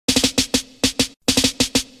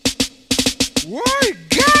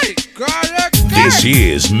This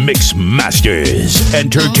is Mix Masters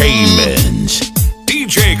Entertainment.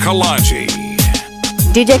 DJ Kalonje.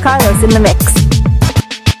 DJ Carlos in the mix.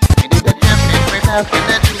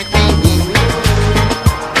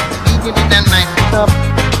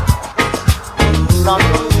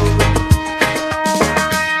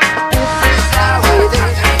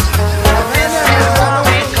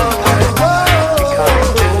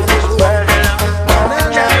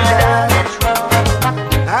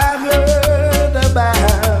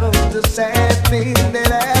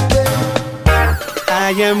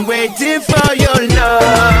 I am waiting for your love.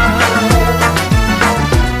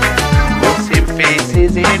 Same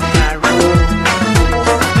faces in my room.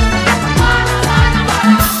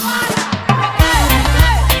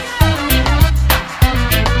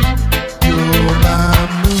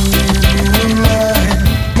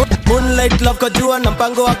 Moonlight love kujua na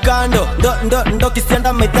mpango wa kando. Ndo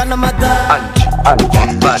kisianda maitana madha.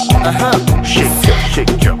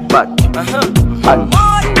 Shake your butt.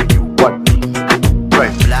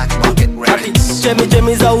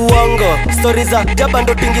 Chemi za uongo, story za jaba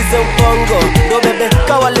ndo tingize upongo. Ndo bebe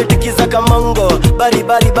kawaletikiza kamongo. Bari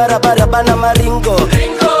barabara bana maringo.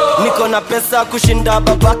 Niko na pesa kushinda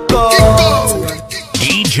babako.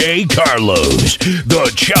 DJ Carlos,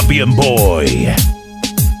 the champion boy.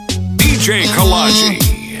 DJ Kalonje.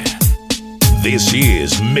 This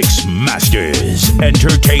is Mix Masters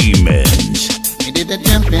Entertainment. We did the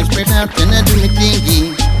champion spread out and I do me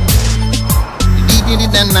thinking. He did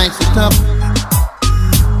it and nice it up.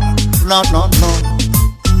 Lord.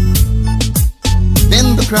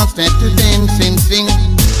 Then the crowd started to dance and sing.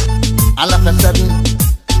 All of a sudden,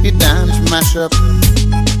 the dance mash up.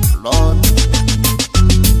 Lord,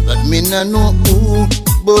 but me no know who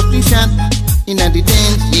both the shot in the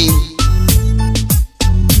dancing.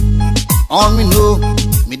 All me know,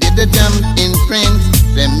 me did the jump in friends.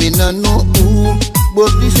 Then me no know who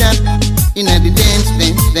both the shot in the dance.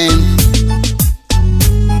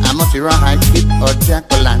 I must be right with or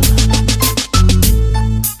Jacqueline.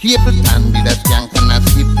 People standing that skank and a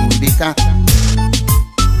skip to the car.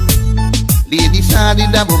 Lady started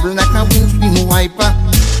a bubble like a windscreen wiper.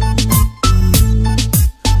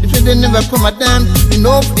 They said they never come a dance,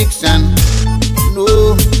 no fiction. No,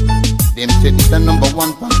 them said it's the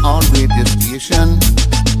 #1 on all radio station.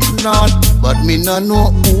 Lord, but me no know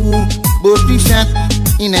who both the shot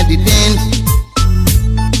in the dance.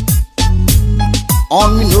 All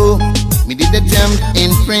me know, me did the jump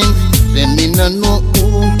in friends. Then me no know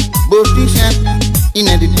who both the shot in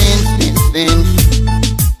the dance.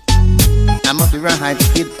 I must be right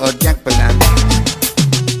kid or Jack Palan.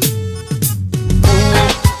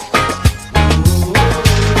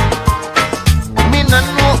 Me no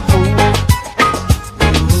know who.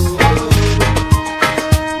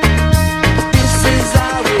 This is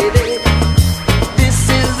how it is. This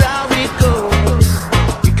is how we go.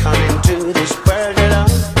 We come into this world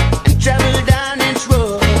alone and travel down its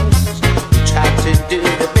roads. Try to do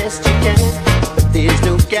the best you can, but there's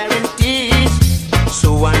no guarantees. So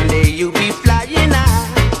one day you'll be flying high,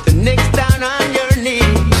 the next down on your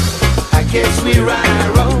knees. I guess we run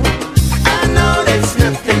our own. I know there's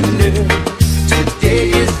nothing new. Today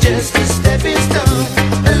is just a stepping stone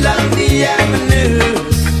along the avenue.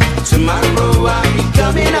 Tomorrow I'll be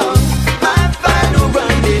coming home, my final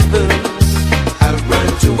rendezvous. I'll run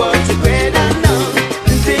towards the great unknown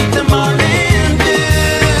and take the morning dew.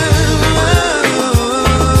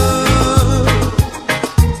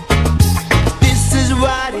 This is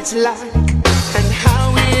what it's like and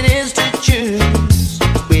how it is to choose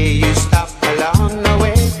where you stop along the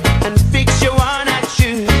way and fix your one-eyed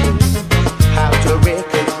shoes. How to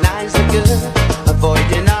recognize the good,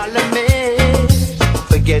 avoiding all the mess.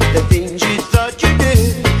 Forget the things you thought you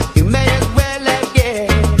did, you may as well have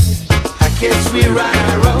guessed. I guess we run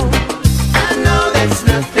our own. I know that's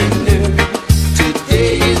nothing new.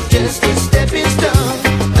 Today is just a stepping stone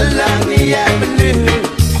along the avenue.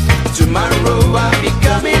 Tomorrow I'll be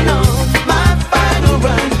coming home, my final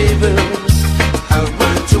rendezvous. I'll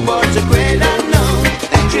run towards a great unknown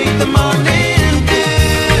and drink the morning dew.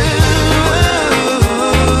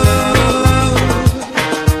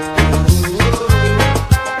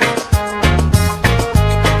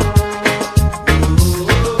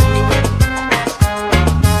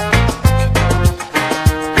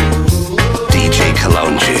 DJ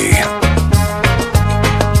Kalonje.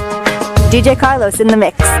 DJ Carlos in the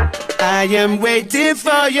mix. I am waiting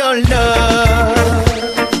for your love.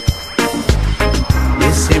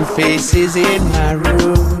 Missing faces in my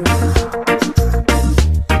room.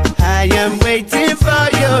 I am waiting for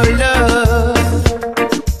your love.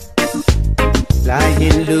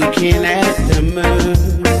 Lying looking at the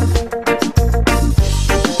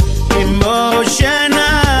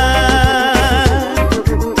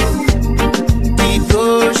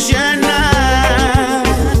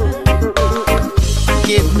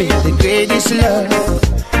this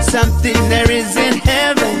love, something there is in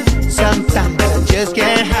heaven. Sometimes I just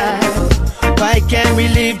can't hide. Why can't we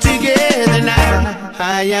live together now?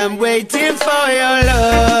 I am waiting for your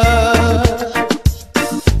love.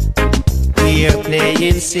 We are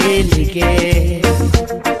playing silly games.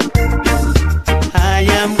 I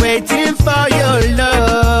am waiting for your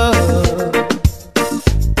love.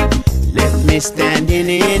 Let me standing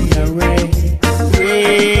in the rain,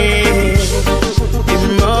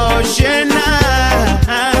 emotional,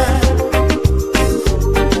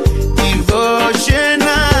 devotional.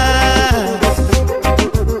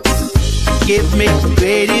 Give me the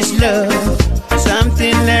greatest love,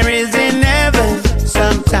 something there is in heaven.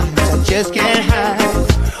 Sometimes I just can't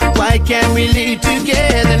hide. Why can't we live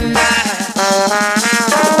together now?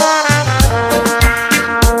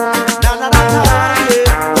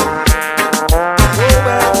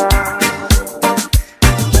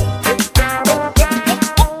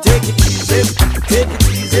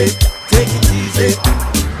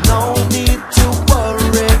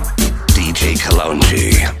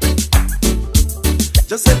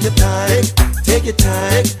 Just take your time, take your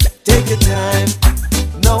time, take your time.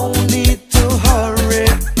 No need to hurry.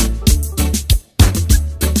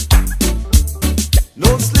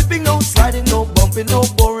 No slipping, no sliding, no bumping, no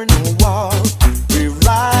boring, no wall. We're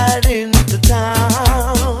riding to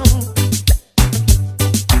town.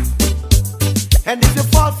 And if you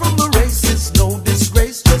fall from the race, it's no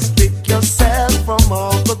disgrace. Just pick yourself from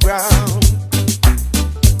off the ground.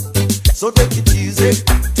 So take it easy,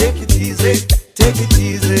 take it easy. Take it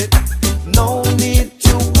easy, no need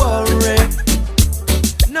to worry.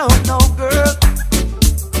 No, no, girl.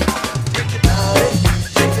 Take your time,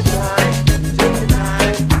 take your time, take your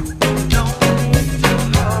time. No need to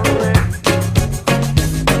hurry.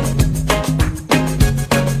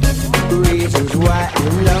 Reasons why I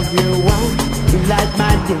love you, one. You like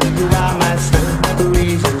my day, you are my sun.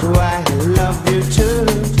 Reasons why I love you too.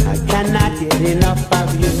 I cannot get enough of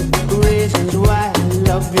you. Reasons why I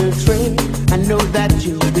love you three. I know that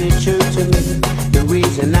you'll be true to me. The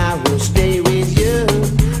reason I will stay with you,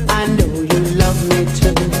 I know you love me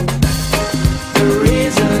too. The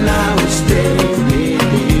reason I will stay with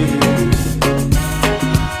you,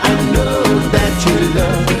 I know that you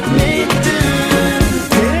love me too.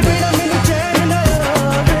 Every minute journey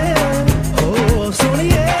loving, oh so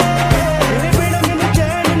yeah. Every minute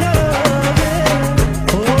journey loving,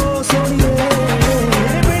 oh so yeah.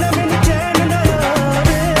 Every minute journey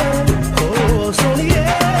loving, oh so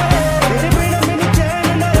yeah. Every minute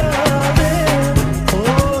journey loving,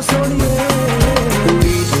 oh so yeah. The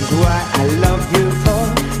reasons why I love you for,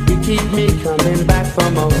 you keep me coming back for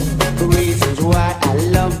more. The reasons why I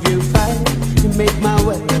love you five, you make my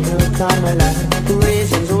way come alive. The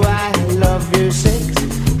reasons why I love you six,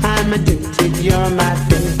 I'm addicted, you're my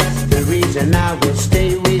fix. The reason I will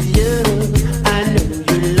stay with you, I know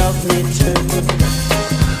you love me too.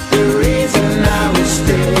 The reason I will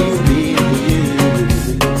stay with you,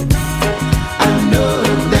 I know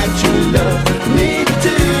that you love me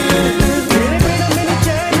too. Every minute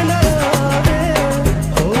journey loving,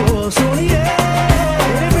 oh so yeah.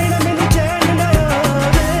 Every minute journey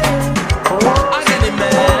loving, oh so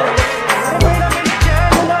yeah. Every minute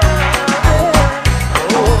journey loving,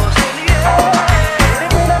 oh so yeah.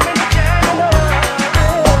 Every minute journey loving,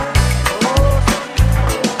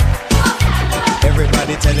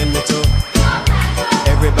 Everybody telling me to.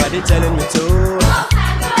 Everybody telling me to.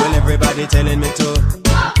 Well, everybody telling me to.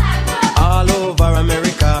 All over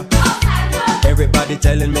America. Everybody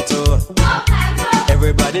telling me to.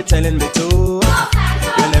 Everybody telling me to.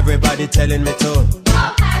 Well, everybody telling me to.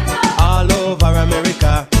 All over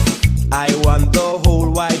America. I want the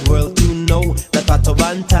whole wide world to know that Pato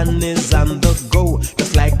Bantan is on the go.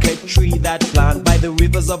 Just like a tree that planted by the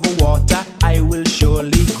rivers of water, I will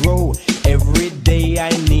surely grow. Every day I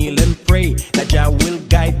kneel and pray that Jah will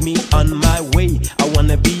guide me on my way. I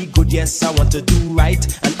wanna be good, yes, I want to do right,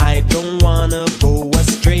 and I don't wanna go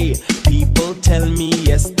astray. People tell me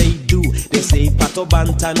yes they do. They say Pato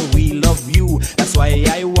Bantan, we love you. That's why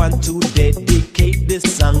I want to dedicate this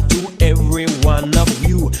song to every one of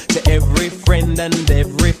you, to every friend and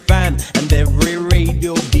every fan and every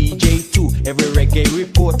radio DJ too, every reggae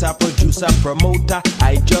reporter, producer, promoter.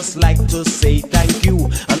 I just like to say thank you.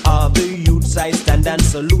 And all the youths I stand and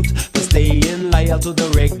salute for staying loyal to the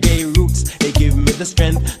reggae roots. They give me the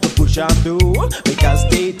strength to push on through because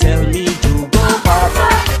they tell me to go far.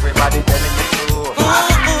 Everybody telling me to.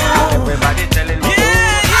 Everybody telling me to.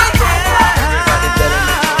 Everybody telling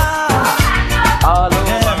me to. All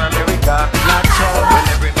over America. Well,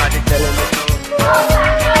 everybody telling me to.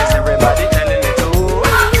 Yes, everybody telling me to.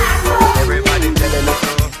 Everybody telling me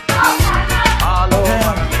to.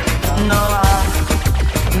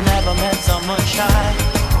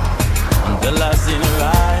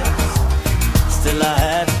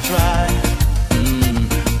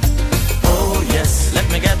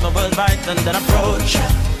 world right and then approach.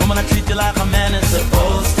 Woman, I treat you like a man is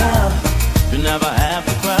supposed to. You never have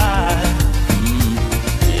to cry.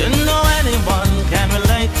 You know anyone can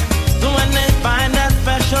relate to when they find that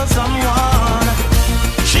special someone.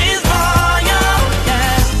 She's royal,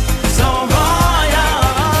 yeah, so royal.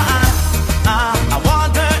 I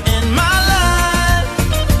want her in my life.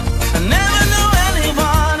 I never knew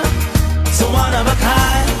anyone so one of a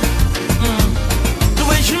kind. The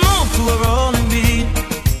way she moves to a rolling beat,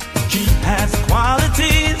 she has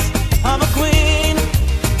qualities of a queen.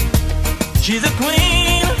 She's a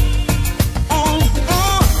queen.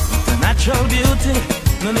 The natural beauty,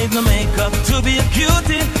 no need no makeup to be a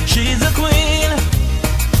cutie. She's a queen.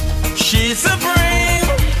 She's supreme.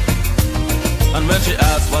 And when she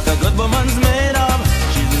asks what a good woman's made of,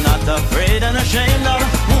 she's not afraid and ashamed of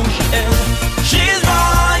who she is. She's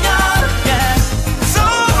royal, yes, so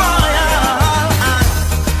royal.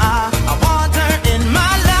 I want her in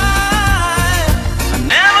my life. I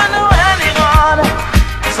never knew anyone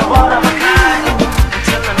so one of a kind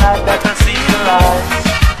until the night that I see the light.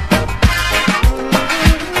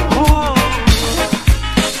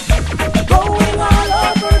 Going all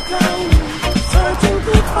over town, searching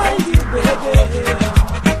to find you, baby.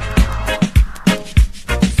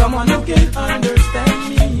 Someone who can understand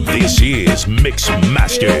me. This is Mix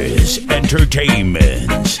Masters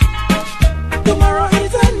Entertainment. Tomorrow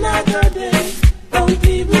is another day. Don't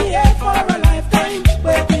leave me here for a lifetime,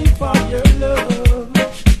 waiting for your love.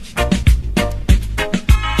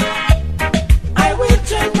 I will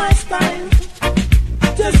change my style.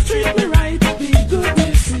 Just treat me right, be good,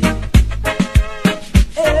 you see.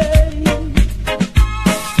 Hey.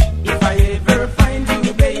 If I ever find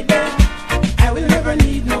you, baby, I will never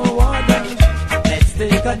need no water. Let's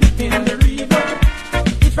take a dip in the river.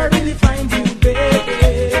 If I really find you, baby.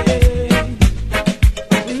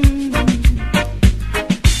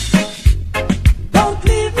 Don't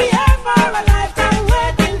leave me here for a lifetime,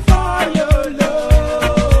 waiting for your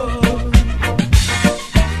love.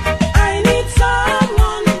 I need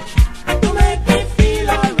someone to make me feel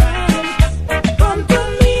alright. Come to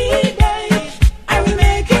me, babe, I will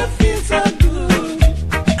make you feel so good.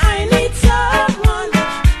 I need someone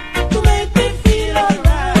to make me feel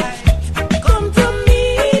alright. Come to me,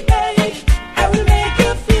 babe, I will make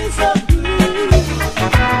you feel so good.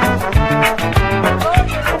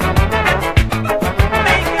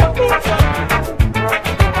 Make you feel so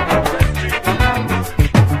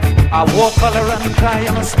I walk all around cry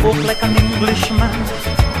and I spoke like an Englishman.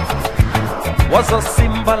 Was a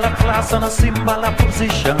symbol of class and a symbol of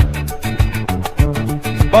position.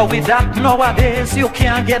 But with that nowadays you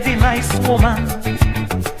can't get the nice woman.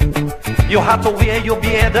 You have to wear your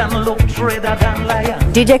beard and look straighter than lion.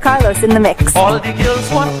 DJ Carlos in the mix. All the girls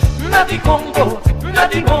want natty bongo,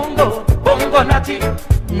 bongo natty,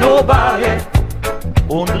 nobody.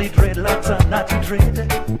 Only dreadlocks and natty dread.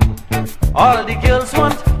 All the girls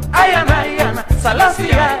want iron,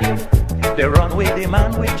 Selassie. They run with the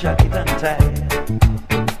man with jacket and tie.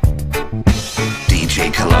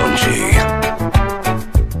 DJ Kalonje.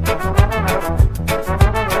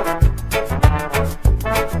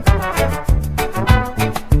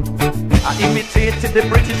 I imitated the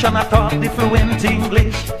British and I taught the fluent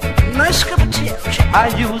English. nice cup of tea. I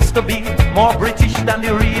used to be more British than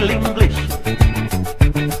the real English.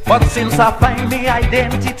 But since I find me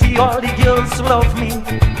identity, all the girls love me.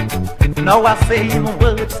 Now I say in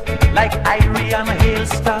words like Irie and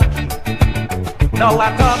Hailstocky. Now I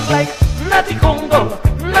talk like natty Congo,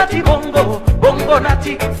 natty bongo, bongo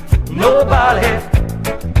natty, no ballet.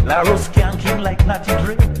 La Rose skanking like natty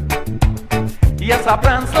Dre. Yes, I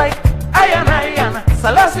prance like iron,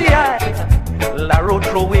 Selassie. La Rose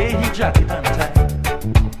throw away his jacket and tie.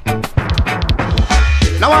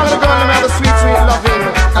 Now I'm gonna go and have a sweet, sweet loving.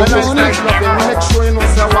 And a nice loving. Make sure you know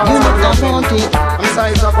say I want it. I'm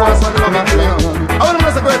sorry if I cause some love and you. I want to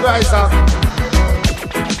miss a great rise up.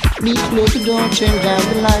 Be close, don't change down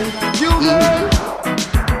the light. You girl.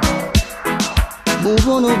 Move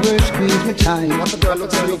on over, squeeze me tight. What the girl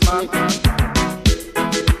looks like, man?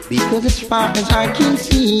 Because as far as I can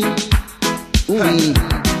see, ooh,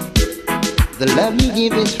 the love you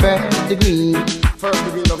give is first degree. First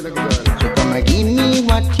degree love, little girl. So come and give me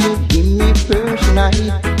what you give me first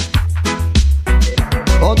night.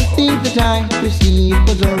 All the things that I received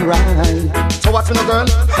was alright. So what's in a girl?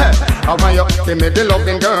 Hey, I want you, give me the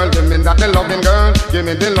loving girl, give me that the loving girl, give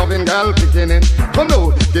me the loving girl, picking it. Come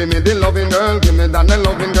on, give me the loving girl, give me that the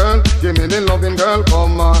loving girl, give me the loving girl,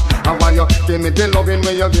 come on. I I want you give me the loving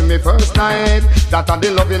when you give me first night. That are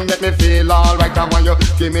the loving make me feel alright. I want you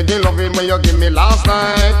give me the loving when you give me last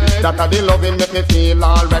night. That are the loving make me feel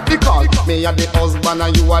alright. Because me are the husband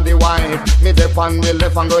and you are the wife. Me dep on the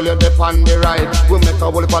left and girl you dep on the right. We make a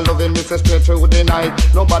whole heap of loving, me say straight through the night.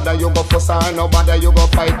 Nobody you go fuss and nobody you go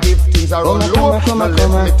fight. If things are on low, now let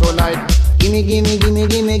me tonight. Gimme, gimme, gimme,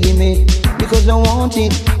 gimme, gimme, because I want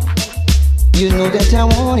it. You know that I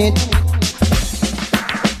want it.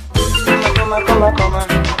 Come on, come on, come on.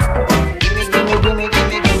 Gimme, gimme, gimme,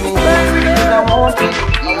 gimme, gimme, because I want it.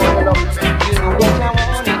 You know that I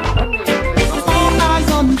want it. All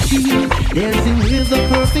eyes on she, dancing with a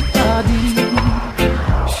perfect body.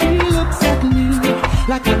 She looks at me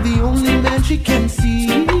like I'm the only man she can see.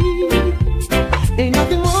 Ain't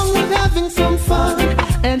nothing wrong with having some fun.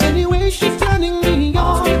 And anyway, she's turning me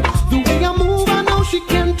on. The way I move, I know she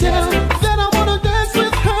can tell that I wanna dance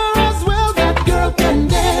with her as well. That girl can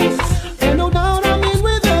dance, and no doubt I'm in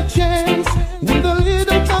with a chance. With a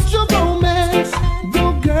little touch of romance,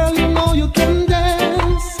 go girl, you know you can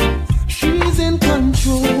dance. She's in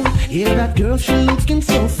control. Yeah, that girl, she looking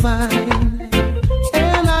so fine.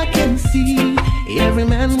 And I can see every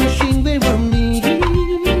man wishing they were me.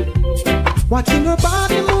 Watching her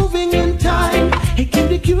body moving in time. Hey,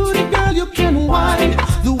 cutie, cutie girl, you can whine.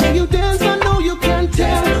 The way you dance, I know you can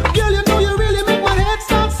tell. Girl, you know you really make my head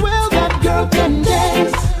start swell. That girl can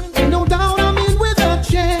dance, ain't no doubt I'm in with a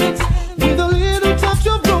chance. With a little touch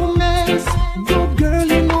of romance, go girl,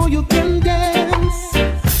 you know you can dance.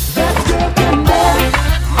 That girl can dance.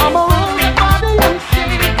 I'm a roll that body and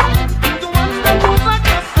shake. The one that moves like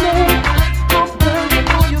a snake. Go girl, you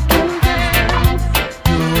know you can dance.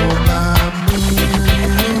 You're my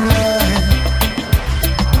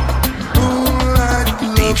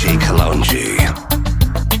DJ Kalonje.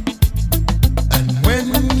 and when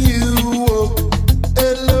you walk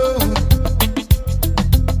alone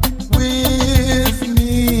with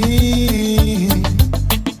me,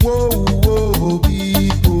 whoa, whoa,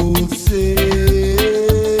 people say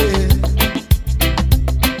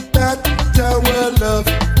that our love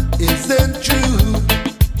isn't true,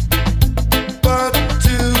 but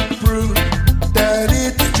to prove that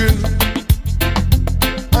it's true,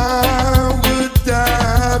 I would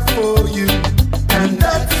die for you, and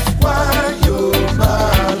that's why you're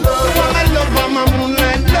my love. I love on my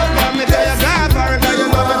moonlight, love on me, tell you God, Baraka, you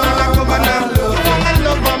love it, and I come on now. I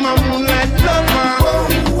love on my moonlight, love on.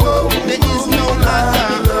 There is no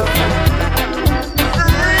other.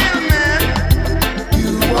 Real man,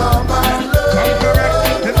 You are my love. come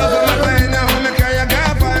correct. It doesn't matter now, me tell you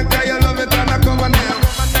God, Baraka, you love it, and I come on now.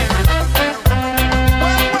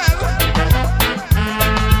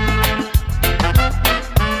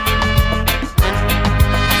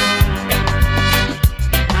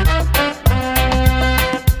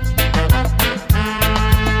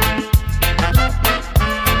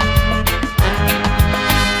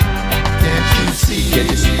 Can't you see? Can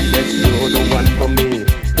you see that you're the one for me?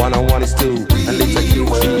 One on one is two, and later you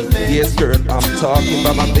three. Yes, girl, I'm talking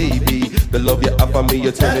about my baby. The love you have for me,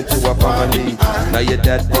 you turn into a family. Now your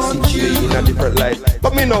dad, I see you in a different light.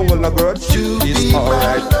 But me know, well, no girl, it's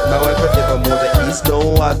alright. Now if I ever move the east,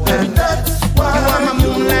 don't want them. And that's why You are my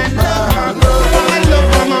moonlight, love on. I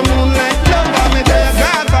love on my moonlight, love on me, tell you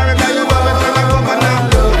God, Baraka, you love it, and I come on now.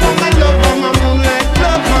 I love on my moonlight,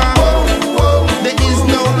 love on. There is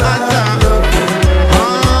no other.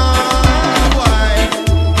 Why?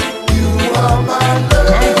 you are my love.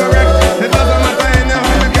 Come correct. It doesn't matter now,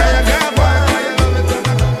 me tell you God, Baraka, you love it, and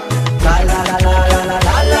I come on.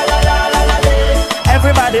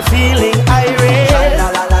 Everybody feeling irate.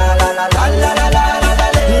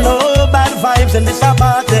 No bad vibes in this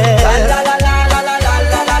party.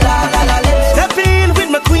 Step in with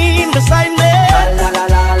my queen beside me.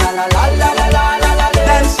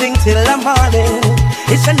 Dancing till the morning.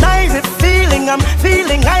 It's a nice feeling, I'm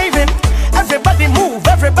feeling irate. Everybody move,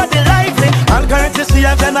 everybody lively. And courtesy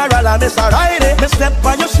of General and Mr. Riley. Me step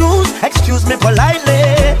on your shoes, excuse me politely.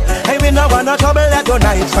 Hey, we no want no trouble at the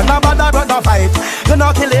night. So no bother but no fight. Do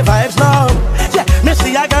not kill the vibes now. Yeah, me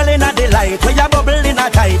see a girl in a delight. Where you bubble in a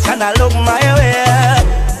tights and I look my way.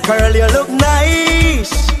 Girl, you look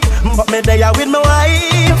nice. But me there with my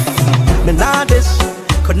wife. Me not this,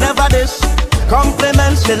 could never this.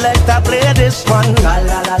 Compliments, select, I play this one. La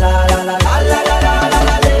la la la la la la la la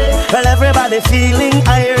la la. Well, everybody feeling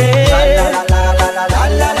irate.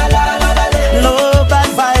 No bad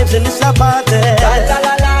vibes in this party.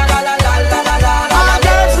 All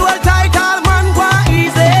girls who are tight, all man go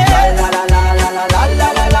easy.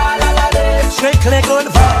 Strictly good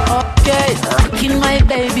vibes. Okay, rocking my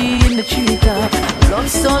baby in the treetop. Love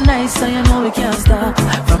so nice, so you know we can't stop.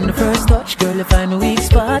 From the first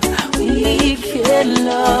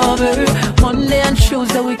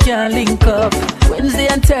can't link up. Wednesday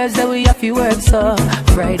and Thursday we have to work, so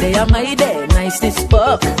Friday on my day, nice this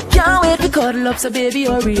buck. Can't wait to cuddle up, so baby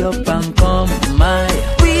hurry up and come my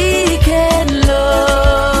weekend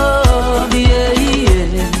love, yeah,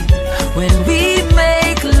 yeah. When we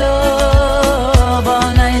make love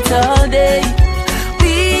all night, all day.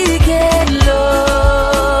 Weekend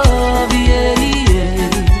love, yeah,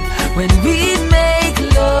 yeah. When we make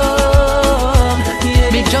love,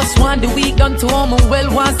 yeah. Me just want the week done to home and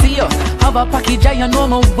well want see you. Have a package I know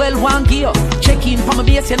me well want gear. Check in for my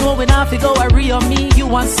base, you know when I have to go a real me. You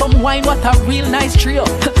want some wine, what a real nice trio.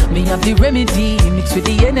 Me have the remedy, mixed with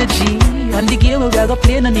the energy. And the game we go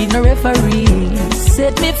play, no need no referee.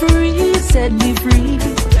 Set me free, set me free.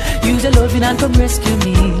 Use your loving and come rescue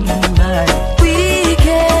me. My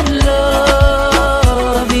weekend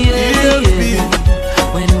love, yeah, yeah.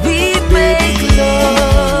 When we make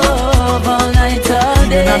love all night, all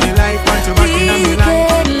day.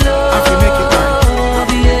 Weekend love,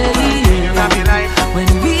 yeah, yeah. When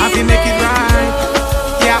we make it right,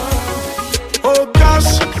 yeah. Oh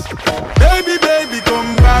gosh, baby,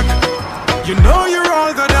 come back. You know you're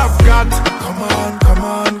all that I've got. Come on,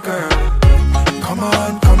 girl. Come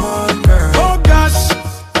on, girl. Oh gosh,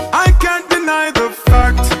 I can't deny the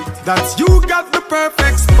fact that you got the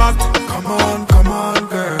perfect spot. Come on,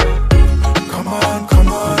 girl. Come on, girl.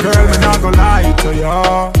 Me not gonna lie to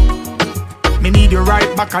ya. Me need you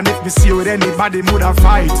right back, and if me see you with anybody, woulda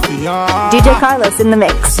fight for ya. DJ Carlos in the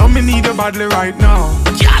mix. So me need you badly right now.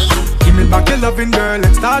 Give me back your loving, girl,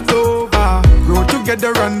 let's start over. Grow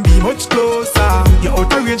together and be much closer. You're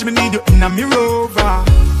out of range, me need you in a me rover.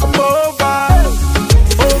 Come over.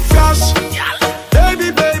 Oh gosh,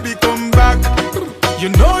 baby, come back. You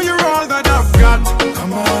know you're all that I've got.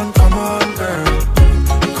 Come on, girl.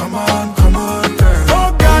 Come on, girl.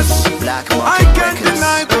 Oh gosh, I can't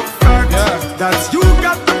deny the fact that you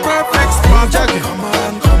got the perfect spot. Come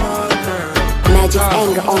on, girl. Magic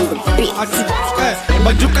anger on the beat.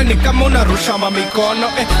 Bajuka ni kama unarusha mamikono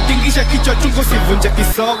tingisha kichwa chungu sivunje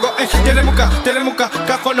kisogo teremuka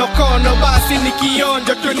kakonokono basi ni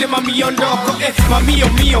kionjo twende mamiondoko mamio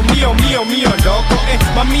ndoko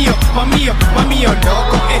mamio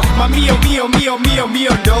ndoko mamio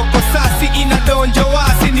ndoko sasi inadonjo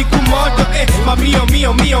wasi ni kumoto mamio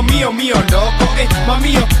ndoko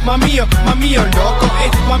mamio ndoko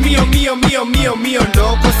mamio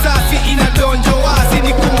ndoko sasi inadonjo wasi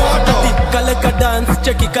ni kumoto. Kaleka dance,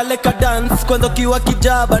 cheki kaleka dance. Kwanza kiwa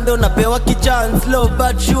kijaba ndo napewa kichance. Low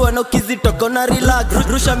bad shoe no kizito kona relax.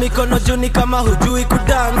 Rusha mikono juni kama hujui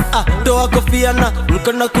kudance. Toa kofia na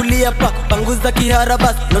mkono kulia pa. Panguza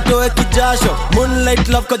kiharabas, notoe kijasho. Moonlight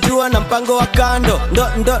love kwa jua na mpango wa kando.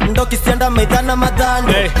 Ndo kisianda maidhana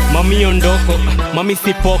madhando. Hey, mami ondoko, mami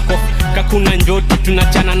sipoko. Kakuna njoti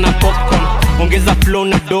tunachana na popcorn. Ongeza flow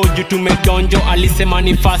na doju tumedonjo. Alisema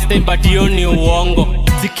ni fast time but hiyo ni uongo.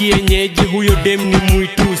 Sikienyeji huyo dem ni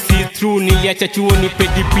mwitu. See through niliacha chuo ni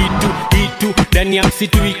pedipitu. Itu, ndani ya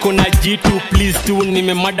msitu iko na jitu. Please tu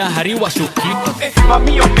nimemada hariwa shukitu.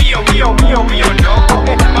 Mamio ndoko mamio ndoko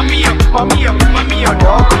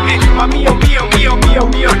mamio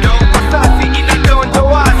ndoko sasi inadonjo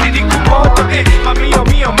wasi ni kumoto mamio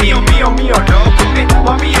ndoko mamio ndoko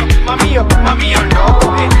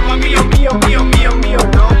mamio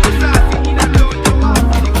ndoko sasi inadonjo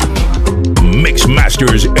wasi. Mix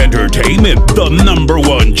Masters Entertainment, the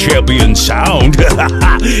 #1 champion sound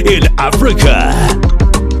in Africa.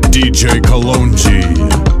 DJ Kalonje.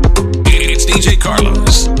 It's DJ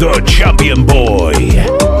Carlos, the champion boy.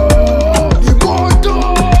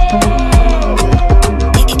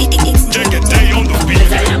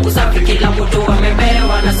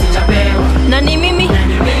 Nani mimi?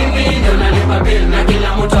 Ndio nalipa bill na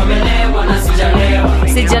kila mtu amelewa na sijalewa.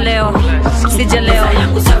 Sijalewa.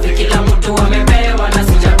 Yangu safi kila mtu amepewa na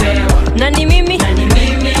sijapewa. Nani mimi?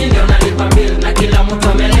 Ndio nalipa bill na kila mtu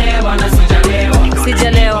amelewa na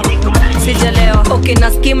sijalewa. Okay,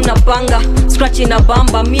 na skim na panga, scratch na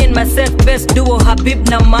bamba. Me and myself best duo, Habib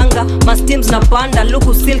na Manga. My steams na panda,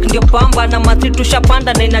 luku silk ndio pamba. Na matritu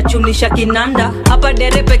shapanda na inachunisha kinanda. Hapa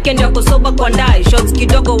dere peke ndio kusoba kwa ndai. Shots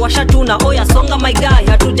kidogo washatuna, oya songa my guy.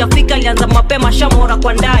 Hatujafika lianza mapema shamora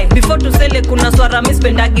kwa ndai. Before tusele kuna swara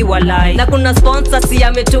mispendagi walai. Na kuna sponsor si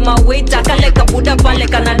ametuma waiter. Kale kabuda pale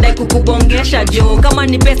kanadai kukubongesha jo. Kama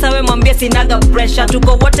ni pesa we mwambie sinaga pressure.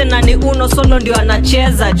 Tuko wote na ni uno solo ndio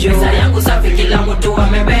anacheza jo. Pesa yangu safi kila mtu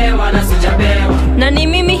amebewa na sijabewa. Nani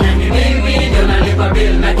mimi? Ndio nalipa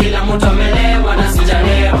bill na kila mtu amelewa na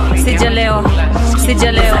sijalewa.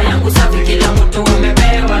 Pesa yangu safi kila mtu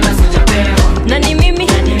amebewa na sijabewa. Nani mimi?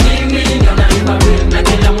 Ndio nalipa bill na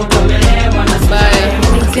kila mtu amelewa na sijalewa.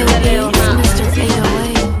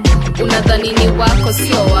 wako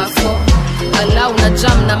sio wako. Ala una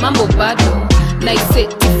jam na mambo bado, na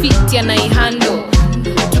isetifiti anaihando.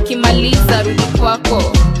 Tukimaliza rudi kwako,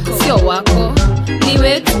 sio wako ni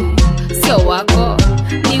wetu, sio wako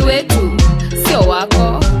ni wetu, sio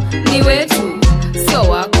wako ni wetu, sio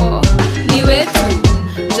wako ni wetu.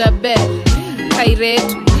 Jabe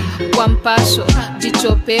kairetu kwa mpasho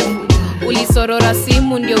jicho pevu, ulisorora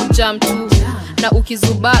simu ndio ujam tu, na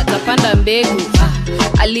ukizuba tapanda mbegu.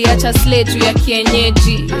 Aliacha sletu ya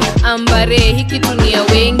kienyeji, ambare hiki tunia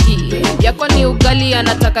wengi. Yako ni ugali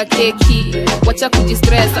anataka keki, wacha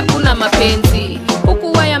kujistress kuna mapenzi.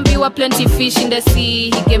 Huku wayambiwa plenty fish in the sea,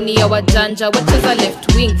 hii game ni ya wajanja, wacheza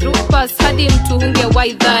left wing through pass hadi mtu hunge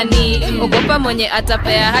waidhani. Ogopa mwenye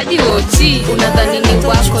atapea hadi ochi, unadhani ni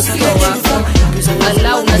wako sio wako.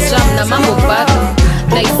 Ala una jam na mambo bado,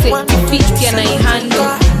 na isetifiti anaihando.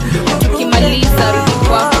 Tukimaliza rudi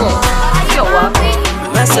kwako, sio wako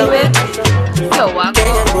ni wetu, sio wako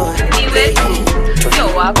ni wetu, sio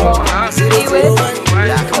wako ni wetu,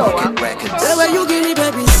 sio wako. The way you give me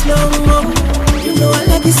baby slow mo, you know I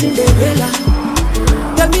like it Cinderella.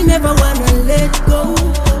 Tell me never wanna let go,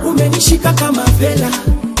 umenishika kama vela.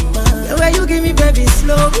 The way you give me baby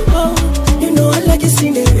slow mo, you know I like it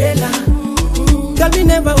Cinderella. Tell me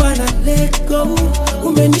never wanna let go,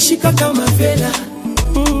 umenishika kama vela.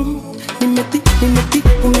 Nimeti,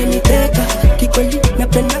 umeniteka kikweli,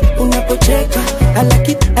 napenda unapocheka. I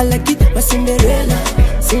like it, my Cinderella,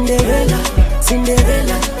 Cinderella,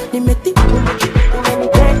 Cinderella. Nimeti, umeniteka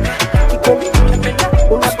kikweli, napenda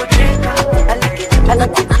unapocheka. I like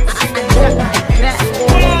it, Cinderella.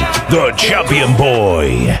 The champion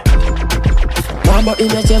boy. Mambo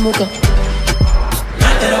imechemuka,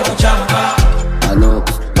 nataka kuchamuka. Hello,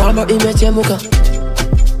 mambo imechemuka,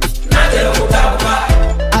 nataka kutamuka.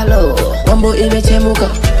 Hello, mambo imechemuka,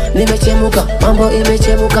 nimechemuka, mambo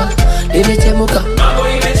imechemuka, nimechemuka, mambo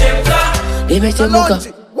imechemuka, nimechemuka.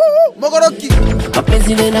 Mogoroki.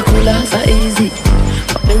 Mapenzi ninakula saa hizi,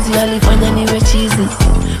 mapenzi yalifanya niwe chizi,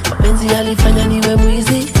 mapenzi yalifanya niwe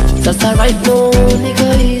mwizi. Sasa right now niko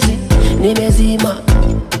easy, nimezima,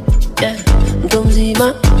 yeah, mtu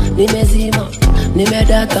mzima, nimezima,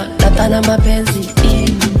 nimedaka, data na mapenzi.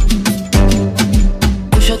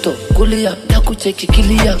 Kushoto, kulia, na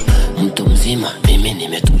kuchekikilia, mtu mzima, mimi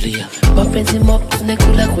nimetulia. Mapenzi mop,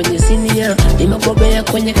 nekula kwenye sinia, nimekobea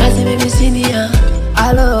kwenye kazi mimi sinia.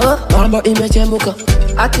 Alo, mambo imechemuka,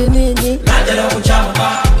 ati nini? Nataka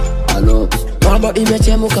kuchamuka. Alo, mambo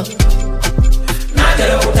imechemuka,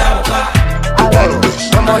 nataka kutamuka. Alo,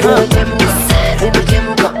 mambo imechemuka,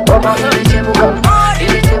 nimechemuka, mambo imechemuka,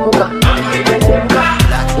 imechemuka, imechemuka.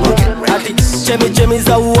 Chemi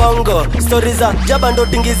za uongo, story za jaba ndo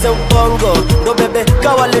tingize ubongo. Ndo bebe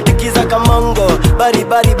kawaletikiza kamongo, bari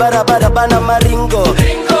barabara bana maringo.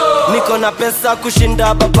 Niko na pesa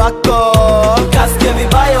kushinda babako. Kaskie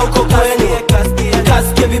vibaya uko kwenu,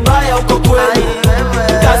 Kaskie vibaya uko kwenu,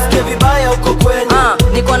 Kaskie vibaya uko kwenu.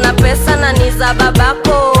 Niko na pesa na ni za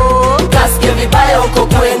babako. Kaskie vibaya uko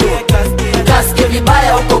kwenu, Kaskie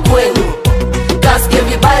vibaya uko kwenu, Kaskie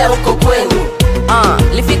vibaya uko kwenu.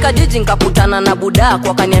 Lifika jiji nkakutana na budako,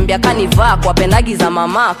 wakaniambia kanivaa kwa pendagi za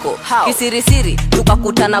mamako. Kisirisiri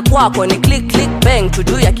tukakutana kwako, ni click bang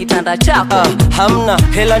tujuu ya kitanda chako. Hamna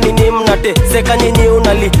hela nini mnate, seka nyinyi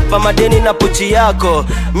unalipa madeni na pochi yako.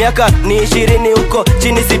 Miaka ni 20 huko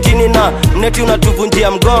chini 60 na mneti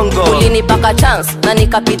unatuvunjia mgongo. Ulinipaka chance na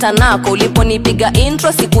nikapita nako, uliponipiga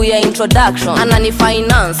intro siku ya introduction. Anani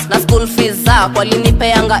finance na school fees zako,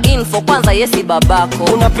 alinipeanga info kwanza yesi babako.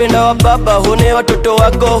 Unapenda wa baba, hune watoto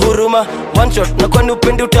wako huruma. One shot na kwani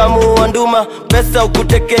upendi utamu wa nduma. Pesa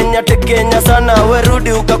ukutekenya sana,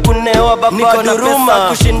 werudi ukakunewa baba. Niko na pesa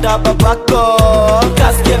kushinda babako.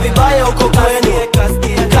 Kaskie vibaya uko kwenu,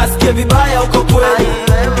 Kaskie vibaya uko kwenu,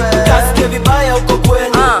 Kaskie vibaya uko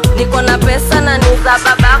kwenu. Niko na pesa na ni za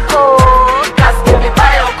babako. Kaskie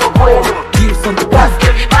vibaya uko kwenu,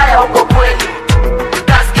 Kaskie vibaya uko kwenu,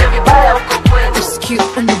 Kaskie vibaya uko kwenu.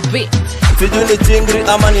 Sijui ni chingri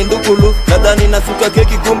ama ni ndukulu, nadhani nasuka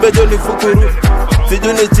keki kumbe jo ni fukuru.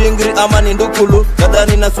 Sijui ni chingri ama ni ndukulu,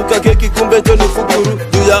 nadhani nasuka keki kumbe jo ni fukuru.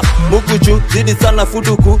 Juu ya mukuchu zidi sana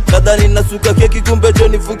futuku, nadhani nasuka keki kumbe jo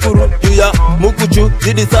ni fukuru. Juu ya mukuchu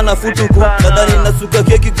zidi sana futuku, nadhani nasuka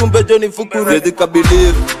keki kumbe jo ni fukuru. Siwezi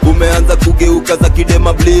kabelieve umeanza kugeuka za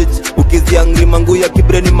kidema bleach, ukiziangri mangu ya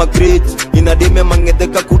kibreni makrich. Inadime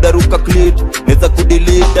mangedeka kudaruka clit, neza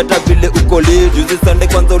kudelete hata vile uko late. Juzi Sunday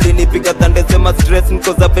kwanza ulinipiga tande sema stress,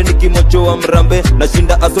 niko zabe nikimochoa mrambe.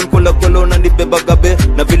 Nashinda ason kola kola unanibeba gabe,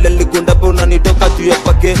 na vile likunda po unanitoka juu ya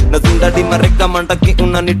pake. Nazunga Dadi mareka mandaki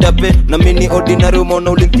unanitape. Na mini ordinary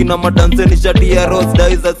umeona ulinki na madanse. Ni shati ya rose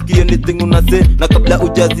dies askie anything unase. Na kabla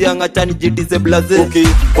ujazia ngachani jitise blaze.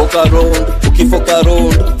 Ukifoka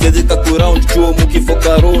round, siezi kakuround chuo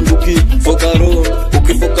mukifoka round. Ukifoka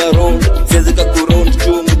round, siezi kakuround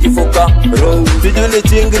chuo mukifoka round. Sijui ni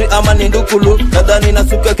chingri ama ni ndukulu, nadhani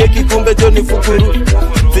nasuka keki kumbe jo ni fukuru.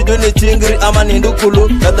 Sijui ni chingri ama ni ndukulu,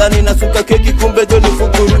 nadhani nasuka keki kumbe jo ni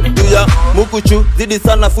fukuru. Juu ya mukuchu zidi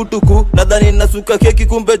sana futuku, nadhani nasuka keki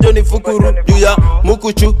kumbe jo ni fukuru. Juu ya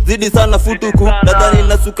mukuchu zidi sana futuku, nadhani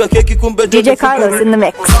nasuka keki kumbe jo ni fukuru. DJ Carlos in the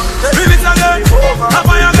mix.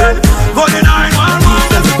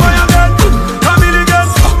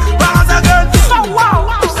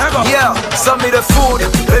 Yeah, send me the food,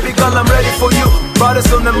 baby girl, I'm ready for you. Bodies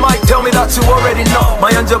on the mic, tell me that you already know. My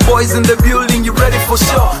young boys in the building, you ready for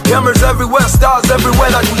show? Cameras everywhere, stars everywhere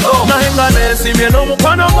that you go. Nahengane simeno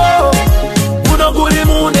mukwana mo, unoguli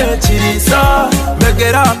mune chirisa.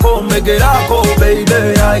 Megerako, baby,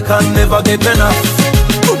 I can never get enough.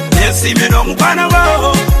 Simeno mukwana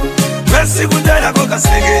mo, Messi kujaya kwa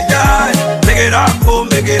kasegeja. Megerako,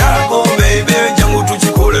 baby, jangu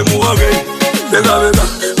tuchikole muwage.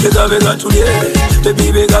 Bega tulie,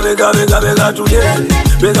 baby bega tulie,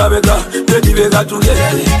 bega tulie,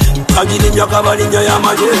 agini nyaka balinya ya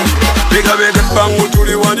maje, bega bangu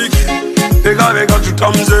tuli waniki, bega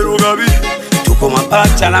tutamzero gabi, tuko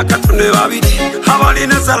mapacha na katune babidi, habali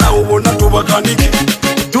nesala ubona tubakaniki.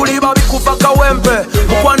 Tuli babi kufaka wembe,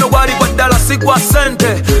 mkwano gwali kwa dala sigwa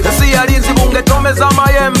sente. Nasi yalinzi bunge tomeza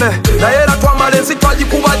mayembe, na yera twa malenzi twaji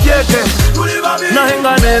kuba jeke. Na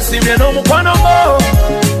hengane simye no mkwano mo,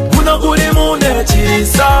 kuna guli mune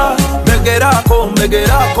chirisa. Megerako,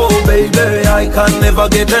 baby, I can never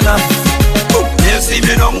get enough.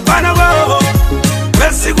 Simye no mkwano mo,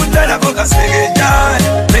 Messi kutela kwa kasegeja.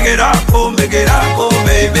 Megerako,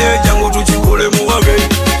 baby, jangu tuchikule muwage.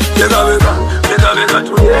 Bega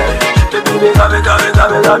tulie, baby bega tulie,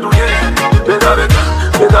 bega tulie, baby bega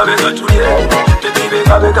tulie,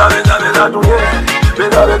 bega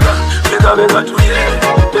tulie,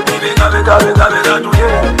 baby bega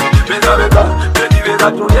tulie,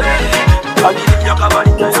 bega tulie, agili nyaka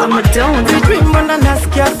balinya ya maje. Mbona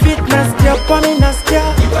nasikia fit, nasikia pwami, nasikia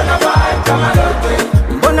Nikona vibe kama lote.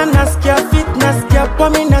 Mbona nasikia fit, nasikia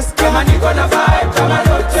pwami, nasikia Kama nikona vibe kama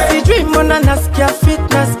lote. Sijui mbona nasikia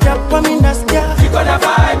fit, nasikia pwami, nasikia Nikona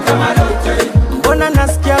vibe kama lote. Mbona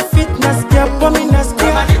nasikia fit, nasikia pwami, nasikia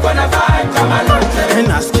Kama nikona vibe kama lote.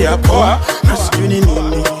 Nasikia poa, nasijui ni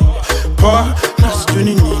nini. Poa, nasijui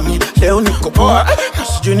ni nini. Leo niko poa,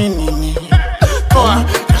 nasijui ni nini. Poa,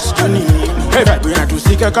 nasijui ni nini. Hey, vibe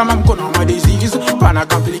inatusika kama mkono wa disease. Pana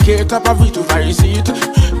complicate hapa vitu vaisite.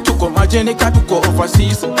 Tuko majenika, tuko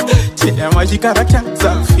overseas. Chile majika rakia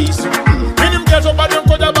za fisi. Mini mkezo bado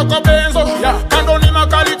mkoja bako benzo. Kando ni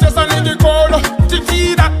makali chesa nigi kolo.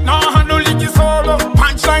 Tikida na hando ligi solo.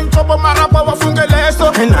 Punchline chobo marapa wafunge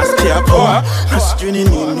leso. Nasikia poa, nasijui ni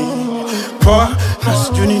nini. Poa,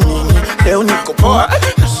 nasijui ni nini. Leo niko poa,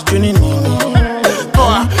 nasijui ni nini.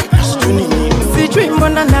 Poa, nasijui ni nini. Sijui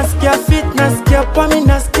mbona nasikia fit, nasikia pwami,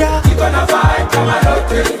 nasikia Nikona vibe kama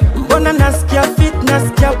lote. Mbona nasikia fit,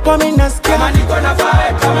 nasikia pwami, nasikia Kama nikona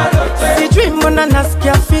vibe kama lote. Sijui mbona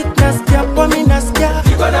nasikia fit, nasikia pwami, nasikia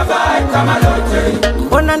Nikona vibe kama lote.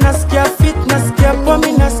 Mbona nasikia fit, nasikia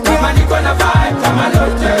pwami, nasikia Kama nikona vibe kama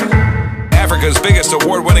lote. Africa's biggest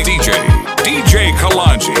award-winning DJ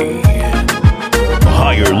Kalonje.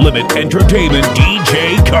 Higher Limit Entertainment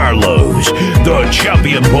DJ Carlos, the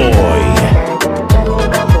champion boy.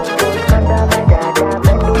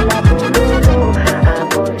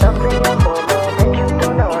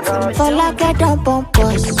 For like I don't bump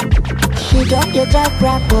us. She don't get drive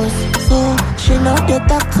rappers. So she know they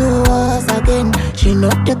talk to us again. She know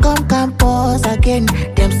they come campus again.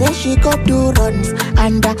 Them say she go do runs.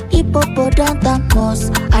 And hippopotamus.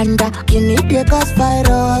 And guinea they cause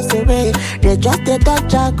virus away. They just they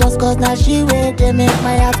touch her cause now she wait. They make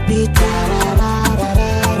my heart beat.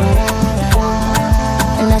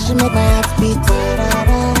 And now she make my heart beat.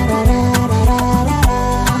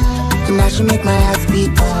 And now she make my heart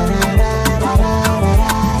beat.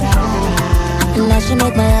 And now she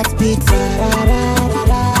make my heart beat.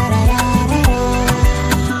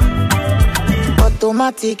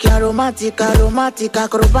 Automatic, aromatic,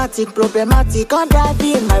 acrobatic, problematic. On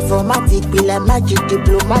driving my formatic, be like magic,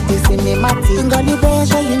 diplomatic, cinematic. Single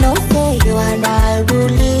pressure, you know, say you and I will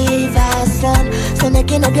live as one. So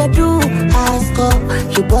making up your do, ask up.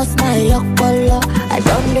 You bust my yoke color, I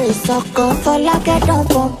don't lay sucker. For like I don't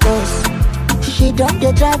pump us. She don't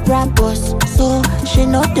dey drive Brabus, so she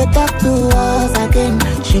know they talk to us again.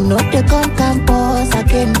 She know they come campus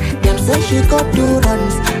again. Them say she go do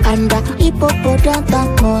runs under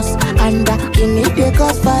hippopotamus under Guinea they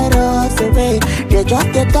cause virus away. They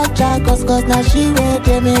just they touch her cause now she way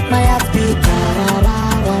they make my heart beat.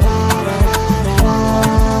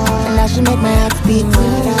 Now she make my heart beat.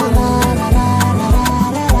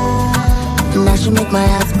 Now she make my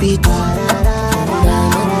heart beat.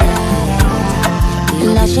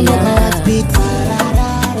 Now she make my heart beat.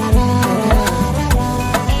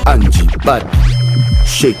 Angie, body,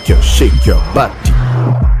 shake your body.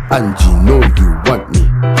 Angie, know you want me.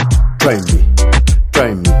 Try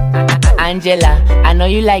me. Angela, I know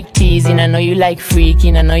you like teasing, I know you like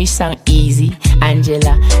freaking, I know you sound easy.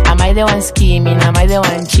 Angela, am I the one scheming, am I the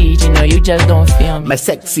one cheating, or you just don't feel me? My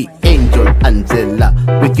sexy angel Angela,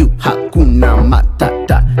 with you hakuna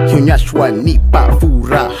matata. Hunyashwa nipa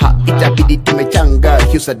furaha, itabidi tumechanga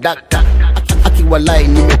husadaka. Akiwalai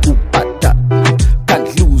nimekupata,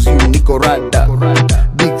 can't lose you niko rada.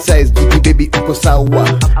 Big size gigi baby uko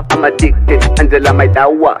sawa. I'm addicted, Angela my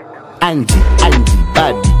dawa. Angie,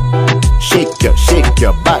 body, shake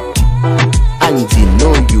your body. Angie,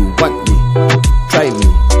 know you want me. Try me.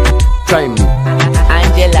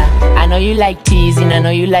 Angela, I know you like teasing, I know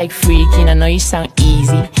you like freaking, I know you sound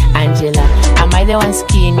easy. Angela, am I the one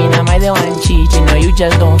scheming, am I the one cheating, or you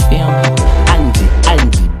just don't feel me?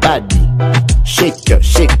 Angie, body,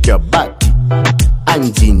 shake your body.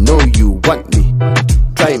 Angie, know you want me.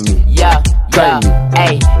 Try me. Yeah.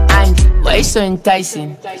 Hey, Angie, why you so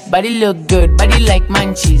enticing? Body look good, body like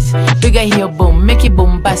munchies. Bigger heel boom, make it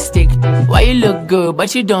bombastic. Why you look good,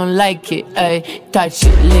 but you don't like it? Ay, touch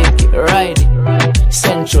it, lick it, ride it.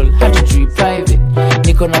 Central, how to treat private.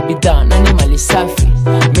 Niko na be down, animal is safi.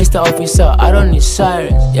 Mr. Officer, I don't need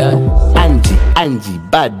sirens, yeah. Angie,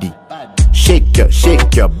 body, shake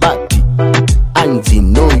your body. Angie,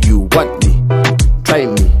 know you want me. Try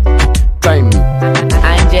me.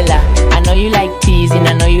 Angela, I know you like teasing,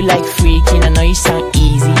 I know you like freaking, I know you sound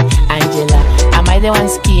easy. Angela, am I the one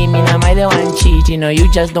scheming, am I the one cheating, or you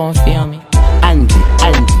just don't feel me? Angie,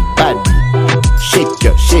 body,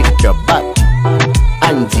 shake your body.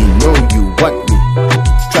 Angie, know you want me.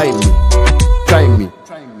 Try me.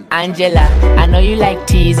 Angela, I know you like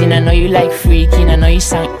teasing, I know you like freaking, I know you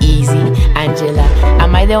sound easy. Angela,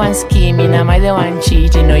 am I the one scheming, am I the one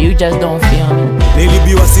cheating, or you just don't feel me?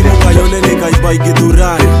 Nilibiwa simu kayole nikaibai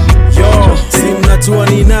gidurani. Yo, simu najua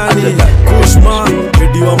ni nani. Kushman,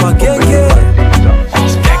 mediwa magenge.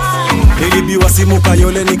 Nilibiwa simu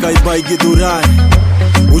kayole nikaibai gidurani.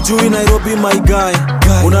 Ujui Nairobi my guy.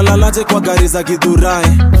 Unalalaje kwa gari za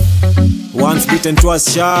gidurani. Once bitten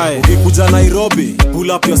twice shy. Ukikuja Nairobi,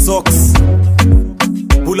 pull up your socks.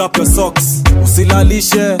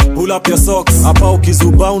 Usilalishe, pull up your socks. Hapa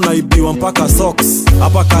ukizuba unaibiwa mpaka socks.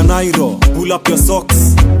 Hapa Kanairo, pull up your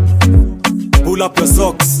socks.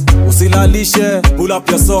 Usilalishe, pull up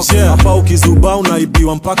your socks. Hapa ukizuba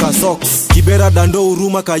unaibiwa mpaka socks. Kibera Dando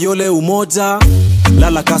Huruma Kayole Umoja.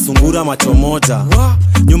 Lala kasungura macho moja.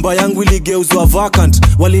 Nyumba yangu iligeuzwa vacant.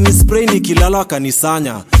 Walinispray nikilala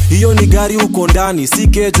wakanisanya. Hiyo ni gari uko ndani, si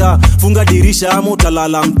keja. Funga dirisha ama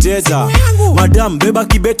utalala mteja. Madam, beba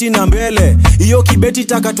kibeti na mbele. Hiyo kibeti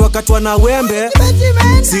takatwa na wembe.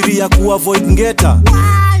 Siri ya kuavoid ngeta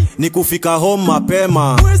ni kufika home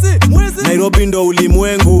mapema. Nairobi ndo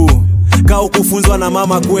ulimwengu. Kaa ukufunzwa na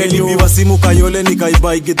mama kweli. Nilibiwa simu kayole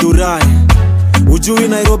nikaibai githurai. Ujui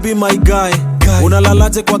Nairobi my guy.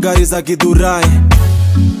 Unalalaje kwa gari za githurai.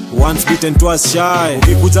 Once bitten twice shy.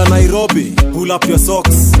 Ukikuja Nairobi, pull up your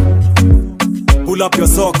socks.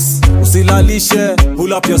 Usilalishe,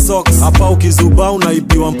 pull up your socks. Hapa ukizuba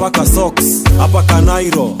unaibiwa mpaka socks. Hapa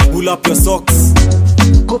Kanairo, pull up your socks.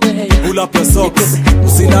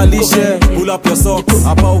 Usilalishe, pull up your socks.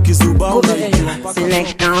 Hapa ukizuba unaibiwa mpaka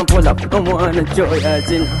selection, pull up, don't wanna joy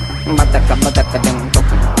as in Bataka dem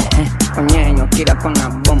toka Onyenyo kira kona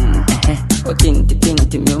boom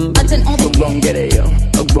Tinti miumbi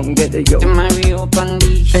Ogbongere yo Mario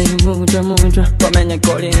Pandi Muja Komenye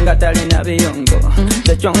kolinga talina biyongo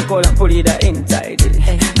Dechonkola pulida inside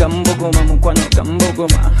Gambogoma mukwano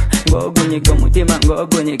gambogoma Ngogunyiga mutima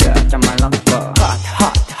ngogunyiga Chamalapa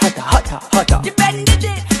Hot Depended it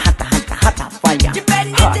Hata fire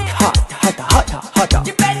Hot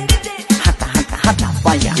fire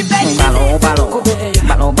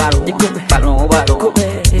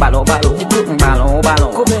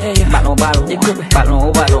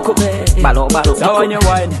balo so when you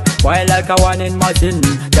wine like a one in Martin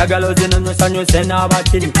Jagalos in the sun you send a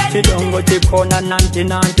batin She don't go tip corner nanti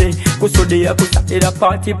Kusudia kusadira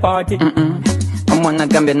party mwana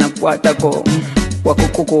gambe na kwatako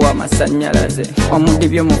wakukuku wa masanyalaze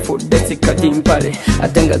omudibye mufudde sikati mpale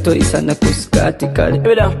atenga toyisa na kusikati kale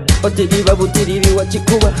era otiriba butiribi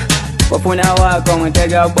wakikuba wafuna wako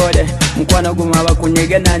mwetega bode mkwano guma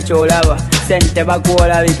bakunyege nancholaba sente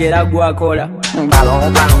bakuola bikera gwakola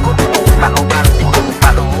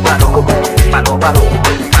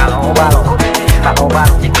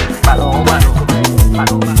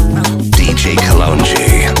DJ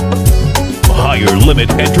Kalonje. Higher Limit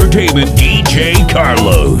Entertainment DJ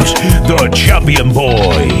Carlos, the champion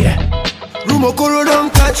boy. Rumokoro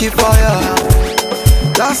don't catch a fire.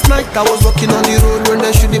 Last night I was walking on the road when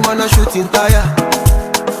they shoot the man a shooting tire.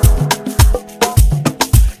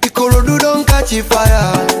 Ikorodu don't catch a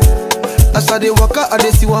fire. As I dey walk out, I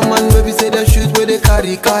dey see one man maybe say they shoot where they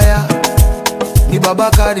carry kaya. The baba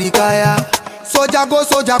carry kaya. Soldier go,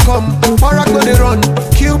 soldier come, Barak go they run.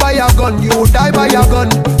 Kill by your gun, you will die by your gun.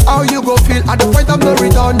 How you go feel at the point of no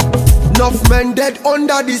return? Enough men dead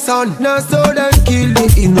under the sun. Now so then kill the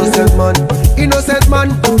innocent man. Innocent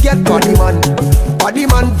man, get body man. Body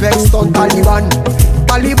man vexed on Taliban.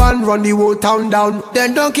 Taliban run the whole town down.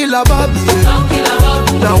 Then don't kill a Bobby.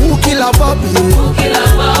 Now who kill a Bobby?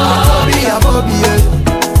 A Bobby,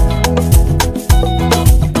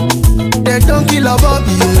 Then don't kill a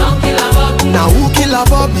Bobby. Now who kill a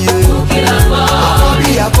Bobby?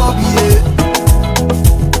 A Bobby,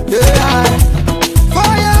 yeah.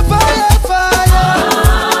 Fire, fire, fire.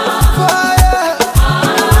 Fire.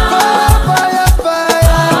 Fire, fire,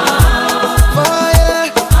 fire. Fire.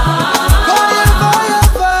 Fire, fire,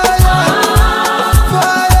 fire.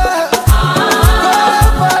 Fire. Fire,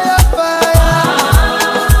 fire,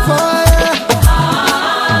 fire.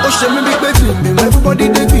 Oh, she me big bing bing. Everybody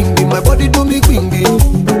they bing bing. My body do me bing bing.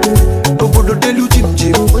 Obodo de lu jim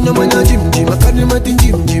jim. Onya manya jim jim. Akane matin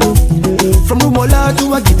jim jim. From Rumola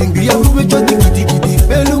to a gidding be a we just giddy giddy.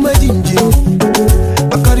 Belu my jim jim.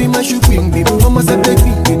 I carry my shoe bing bing. Mama said they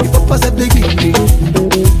bing bing. The papa said they bing bing.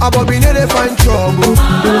 Abobi know they find trouble.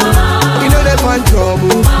 You know they find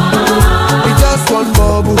trouble. It just one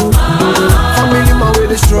bubble. Family man with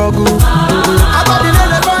the struggle. Abobi know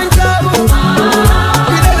they find trouble.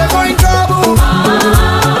 You know they find trouble.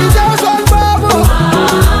 It just one bubble.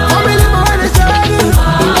 Family man with the struggle.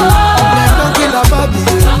 Don't kill a Bobby.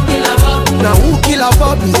 Now who kill a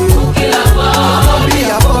Bobby?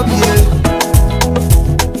 A Bobby,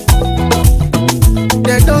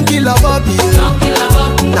 They don't kill a Bobby.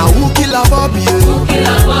 Now who kill a Bobby? A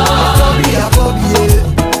Bobby,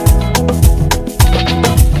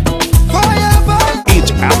 Fire, fire.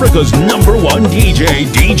 It's Africa's #1 DJ,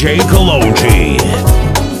 DJ Kalonje.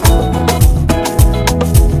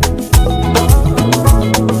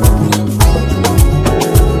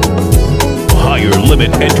 Higher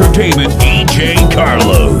Limit Entertainment DJ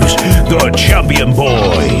Carlos, the champion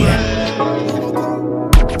boy.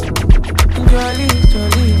 Jolly,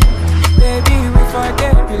 jolly, baby, we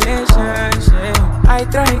forget relationship. I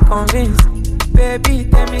try convince, baby,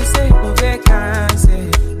 tell me say no vacancy.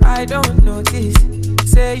 I don't notice,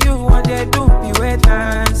 say you want to do me wait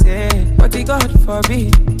and say, but the God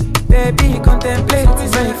forbid, baby, contemplate me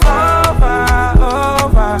say over.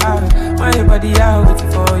 My body out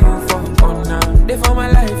for you for honor. Day for my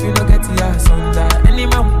life, you know get the ass under. Any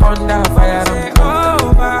man ponder fire and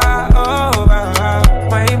over.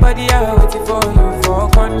 My body out for you for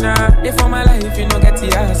corner. Day for my life, you know get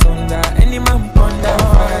the ass under. Any man ponder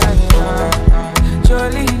fire and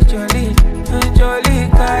jolly, jolly, jolly,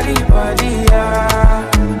 carry body.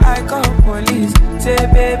 I call police, say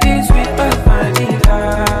baby, sweet but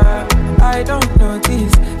vanilla. I don't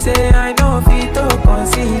notice, say I know fit to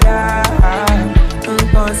consider.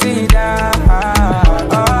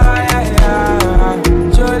 Oh yeah,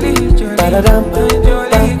 jolly, jolly,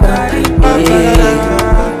 jolly, carry body.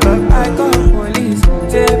 I call police,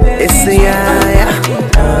 say baby, sweet but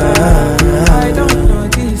vanilla. I don't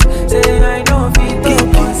notice, say I know fit to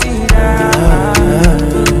consider.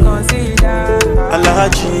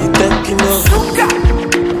 Alaji, thank you, no.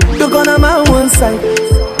 You gonna my one side.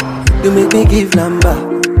 You make me give number.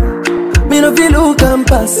 Me no feel who can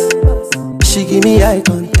pass. She give me eye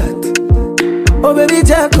contact. Oh baby,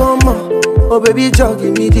 Jack, come on. Oh baby, Jack,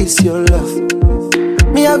 give me this your love.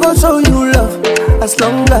 Me I go show you love as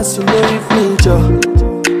long as you know with me, Joe.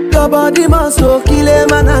 Your body must go kill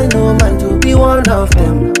him, and I know mine to be one of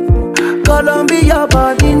them. Colombia, your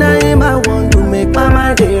body name I want to make my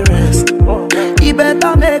mind rest. You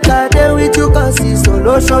better make a day with you, cause it's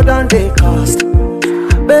solo show than they cost.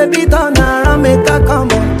 Baby, turn around, make a come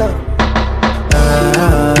on top.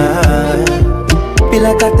 Feel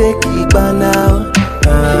like I take it by now.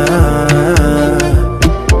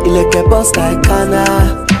 You like like a boss like Kana.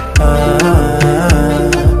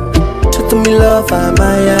 Show me love,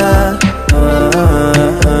 Amaya.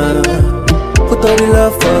 Put all the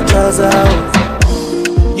love for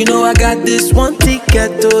trousers. You know I got this one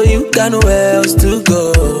ticket, oh, you got nowhere else to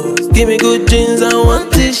go. Give me good jeans and one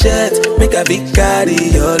t-shirt, make a big carry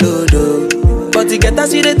your load, oh. But to get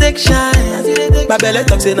us, you they take shine. My belly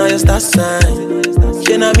talks say now your star sign.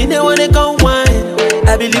 She na me they wanna go wine.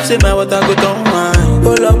 I believe say my water go down wine.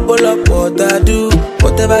 Pull up, what I do.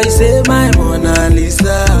 Whatever you say, my Mona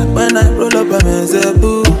Lisa. When I roll up, I'm a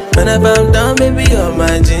zebu. When I bound down, baby, you're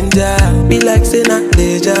my ginger. Be like say not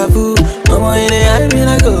deja vu. Mama in the eye, me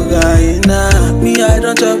like cocaine. Me, I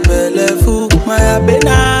don't chop belly food. My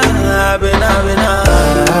abena.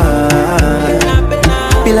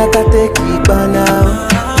 Be like I take it by now.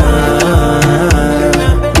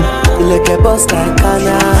 Be like a boss like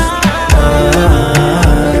Kana.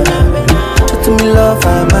 Show to me love,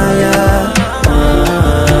 Amaya.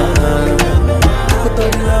 Put all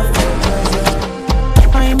the love for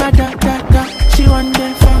I'm a da. She want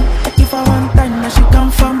them from. If I want time, now she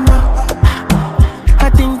come from now. I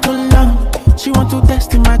think too long. She want to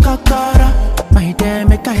test in my kakara. My day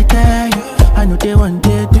make I tell you. I know they want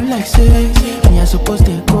day do like say. Me I suppose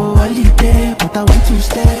they go holiday, but I want to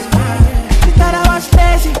stay. She thought I was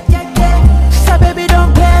lazy. She said baby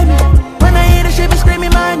don't play me. When I hear her she be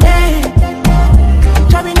screaming my name.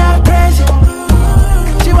 Drive me now crazy.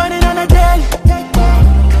 She want it on a daily.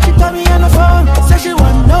 She call me on the phone. Say she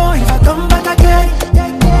want know if I come back again.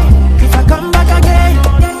 If I come back again.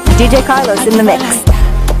 DJ Carlos in the mix.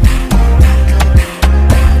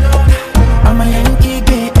 I'm a Yankee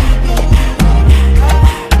bitch.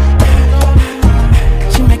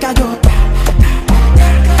 She make I go.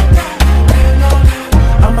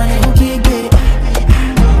 I'm a Yankee bitch.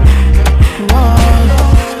 Whoa.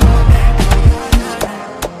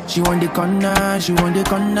 She want the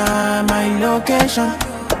corner, my location.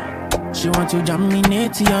 She want to jam me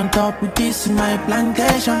natty on top with this in my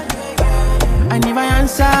plantation. I never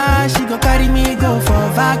answer, she go carry me go for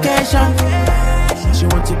vacation. She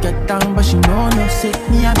want to get down, but she know no sick.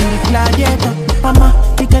 Me, I be the gladiator. Mama,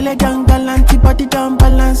 the girl a young galanty, body down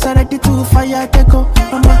balance. Already too fire, they go.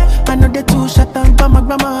 Mama, I know they too shut down. Grandma,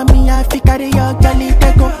 me, I fi carry your galley,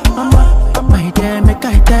 they go. Mama, my day make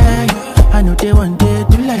I tell you. I know they want day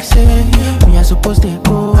do like say. Me, I suppose they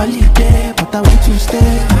go holiday, but I want to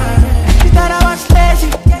stay. She thought I was lazy.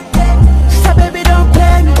 She said, baby, don't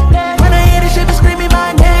play me. When I hear it, she be screaming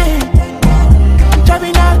my name. Drive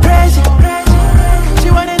me now crazy. She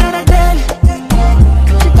want it on a daily.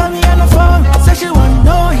 She call me on the phone. Say she want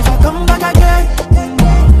know if I come back again.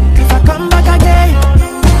 If I come back again,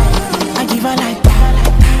 I give her like that.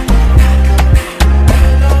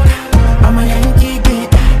 I'm a Yankee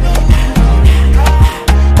bitch.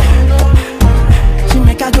 She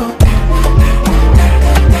make her go.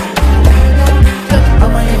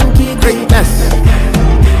 I'm a Yankee bitch.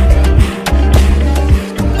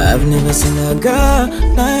 I've never seen a girl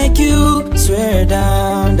like you. Swear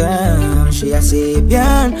down. She a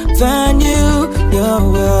Sabian, find you,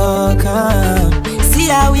 you're welcome. See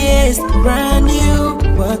how we is, brand new.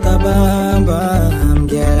 What a bam bam.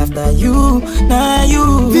 Girl after you, now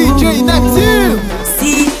you. DJ next year.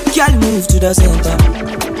 See, girl move to the center.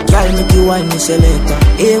 Girl make you wine me selector.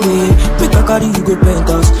 Hey wait, make a carry you go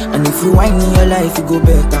penthouse. And if you wine in your life you go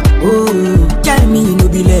better. Oh, girl me you no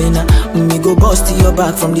be lena. Me go bust to your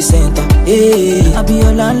back from the center. Hey, I be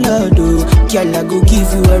your landlord oh. Girl I go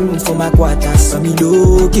give you a room for my quarters. I'm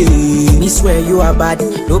okay. Me swear you are bad.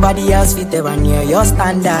 Nobody else fit ever near your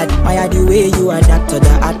standard. Why the way you adapt to the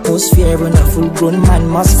atmosphere. When a full grown man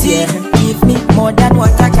must fear. Give me more than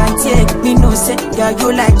what I can take. Me no say, girl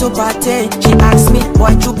you like to party. She asked me,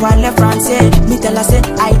 why you parle français? Me tell her say,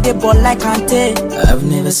 I dey ball like Kante. I've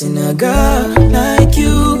never seen a girl like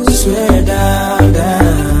you. Swear down.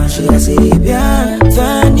 She a Sabian,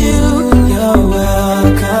 find you, you're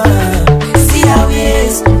welcome. See how it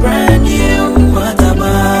is, brand new. What a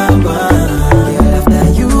bam bam. Girl after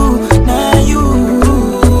you, now you.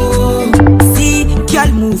 See,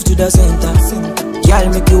 girl move to the center. Girl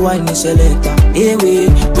make you wine in selector. Hey wait,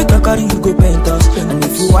 make a carry you go penthouse. And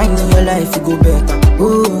if you wine in your life you go better.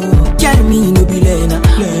 Oh, girl me no be lena.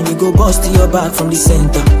 Me go bust to your back from the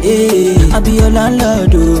center. Hey, I be your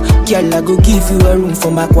landlord oh. Girl I go give you a room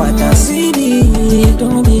for my quarters.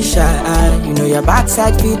 Don't be shy. You know your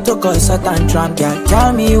backside fit to cause a tantrum. Girl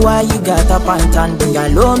tell me why you got a pantan. Girl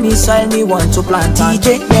low me soil me want to plant.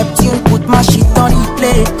 DJ Neptune put my shit on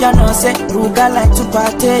replay. You know say Ruga like to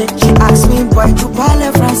party. She asked me why you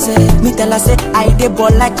parle français. Me tell her say I dey ball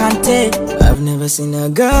like Kante. I've never seen a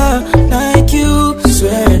girl like you.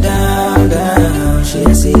 Swear down, down. She a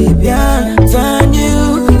Sabian, find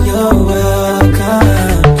you, you're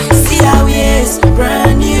welcome. See how he is,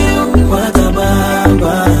 brand new. What a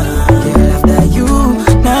bamba. Girl, after you,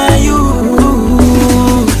 now you.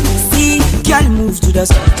 See, girl, move to the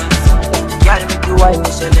side. Girl, make you wine,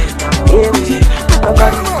 you select. Hey, we,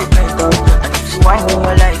 nobody you go better. And if you wine in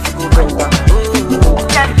your life, you go better.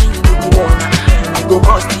 Girl, me, you go be better. You go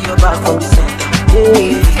bust in your back from the center.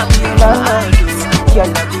 Hey,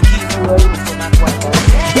 girl, I go give you a look for that one.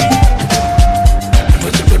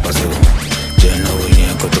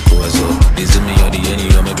 This is me or the any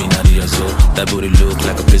or maybe not the so. That booty look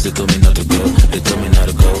like a place that told me not to go. They told me not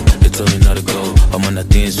to go, they told me not to go. I'm on the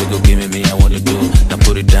things we go give me, I want to do. Now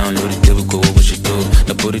put it down, load it, devil go, what you do.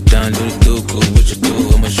 Now put it down, load it, do, go, what you do.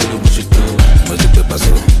 I'ma show you what you do. What's the paper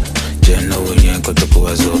so? Jenna, we ain't got the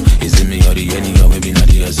coazo. Is it me or the any or maybe not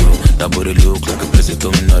the so? That booty look like a place that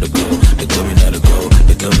told me not to go. They told me not to go,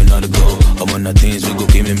 they told me not to go. I'm on the things we go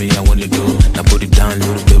give me, I want to do. Now put it down,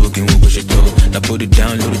 load it, devil, give me what you do. Now put it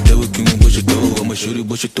down, load it, devil, give me what you do. I'ma show you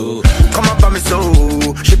what you do. Come on, by me so.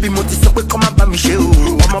 She be multi so we come on, by me show.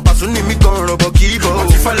 I'm a basu ni mi gon robo kibo.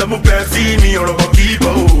 If I love me, see me robo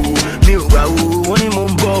kibo. Mi o wa o, woni mo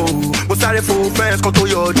nbo. Mo sáré fo fence kan tó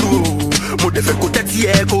yọjú. Mo dẹ̀ fẹ́ kó tẹ́tí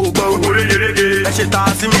ẹ kó gbọ́. Ẹ ṣe ta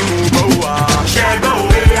sí mi mo gbọ́ wa. Ṣé gbọ́ o,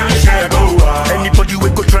 ṣé gbọ́ wa. Anybody we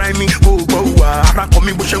go try me, mo gbọ́ wa. Ara kọ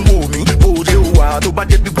mi bó ṣe ń wò mí, bó ṣe wà. Tó bá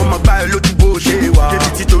débi bó máa gbá ẹ lójú bó ṣe wà. Débi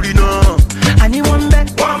tí torí náà. Àní wọ́n bẹ́,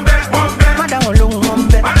 má dá wọn lóhùn wọ́n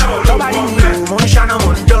bẹ́. Tọ́ba rí mi o, mo ń ṣáná mo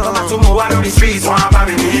ń dán. Tọ́ba tún mo wá lórí street, wọ́n á bá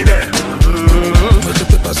mi níbẹ̀. What's the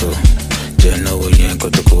paper so? Jenna, we ain't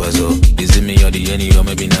got the coazo. Is it me or the any or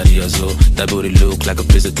maybe not the so? That booty look like a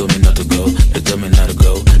place that told me not to go. They told me not to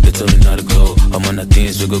go, they told me not to go. I'm on the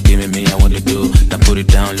things we go give me, I want to do. Now put it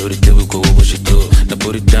down, load it, devil go, what you do. Now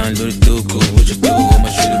put it down, load it, do, go, what you do. I'ma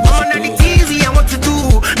show you what you do. I'm on the easy, I want to do.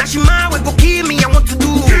 Now she mine, we go kill me, I want to do.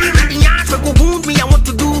 Now the yachts, we go wound me, I want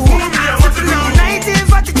to do. Something on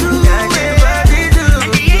 1942. And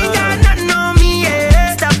they ain't got nothing on me,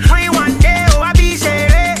 yeah. Stop praying one day, oh, I be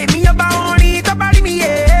shady. Me about only, top of me,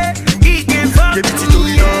 yeah. He can fuck me,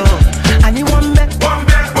 yeah. Àní wọ́n bẹ́,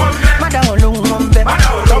 má dá wọn lóhùn wọ́n bẹ́.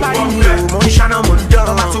 Tọ́ba rí mi o, mo ń ṣáná mo ń dán.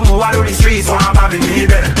 Tọ́ba tún mo wá lórí street, wọ́n á bá mi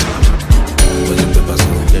níbẹ̀. What's the paper so?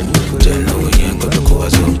 Jenna, we ain't got the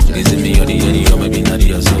coazo. Is it me or the any or maybe not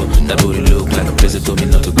the so? That booty look like a place that told me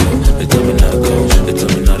not to go. They told me not to go, they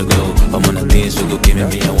told me not to go. I'm on the things we go give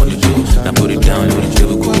me, I want to do. Now put it down, load it,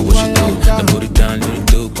 devil go, what you do. Now put it down, load it,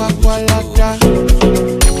 do, go, what you do.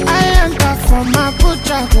 I enter from my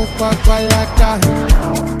butcher, go papalata.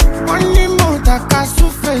 Only more that casu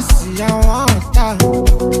face, I want that.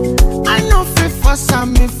 I know fit for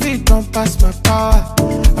some, if it don't pass my power.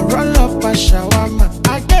 I roll up a shawarma,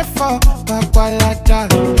 I get for papalata.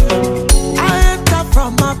 I enter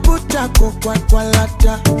from my butcher, go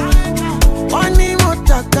papalata. Only more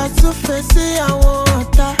that casu face, I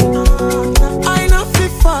want that. I know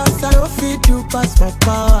fit for some, I know fit to pass my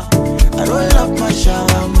power. I roll up my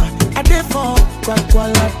shawarma, I get for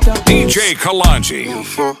papalata. DJ Kalonje.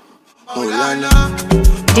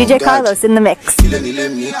 DJ Carlos in the mix.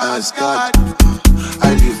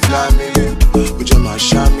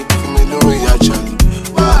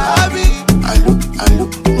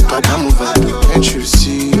 Can't you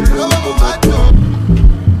see?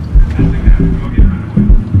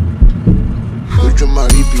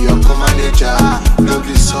 Love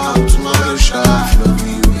this song tomorrow, shot. Love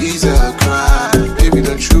you, easy, I cry. Baby,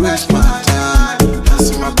 don't you waste my time.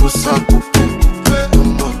 That's my pussy up.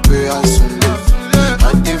 I'm not pay as soon as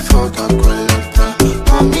I did for that quality.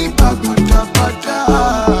 Mommy, back with that bada.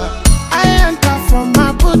 I enter from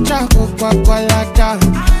my butcher, go papalata.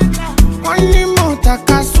 Only more that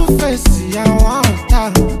casu face, I want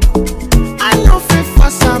that. I know fit for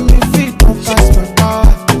some, if it don't pass my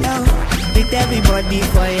power. With everybody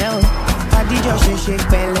for you. Body just shake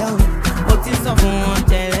belly. What is up on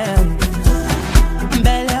tell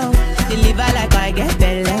belly? Deliver like I get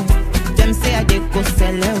belly. Them say I did go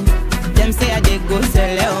sell out. Them say I did go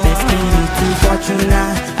sell out. Destiny to fortuna.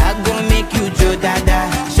 I go make you Joe Dada.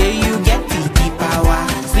 Say you get the power.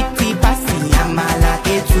 Sweetie passy, I'm a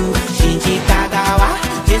lucky too. Shinji Kagawa.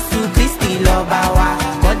 Jesus Christi Lobawa.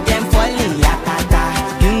 Got them falling yakata.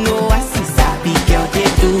 You know I see sabi girl they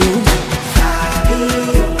do.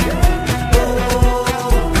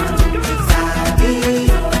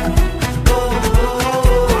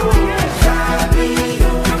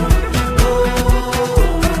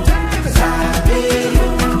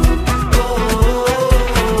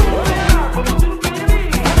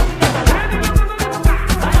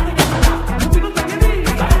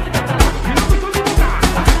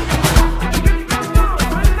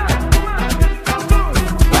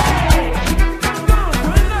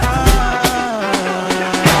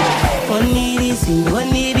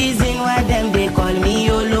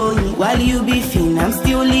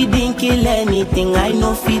 anything I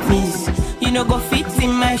know fit miss. You know go fit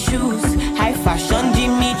in my shoes. High fashion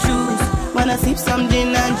Jimmy choose. Wanna sip something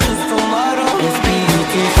and choose tomorrow. It's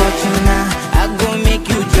beauty fortuna. I go make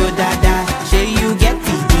you Joe Dada. Say you get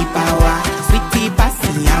the power. Sweetie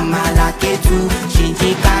passy amala ketu.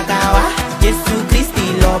 Shinji kagawa. Jesu Christi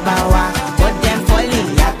lobawa. But them falling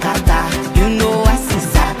yakata. You know I see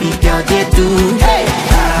sabi girl they do. Hey.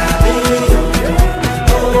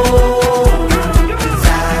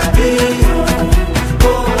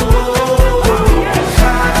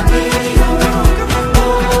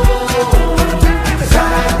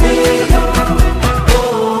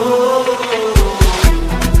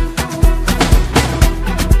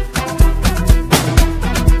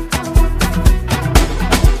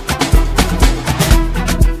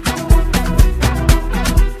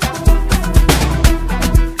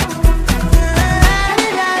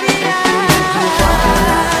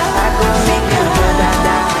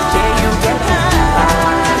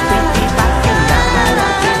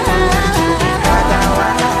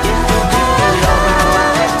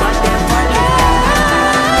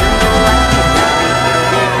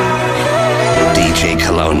 DJ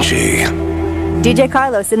Kalonje. DJ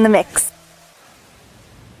Carlos in the mix.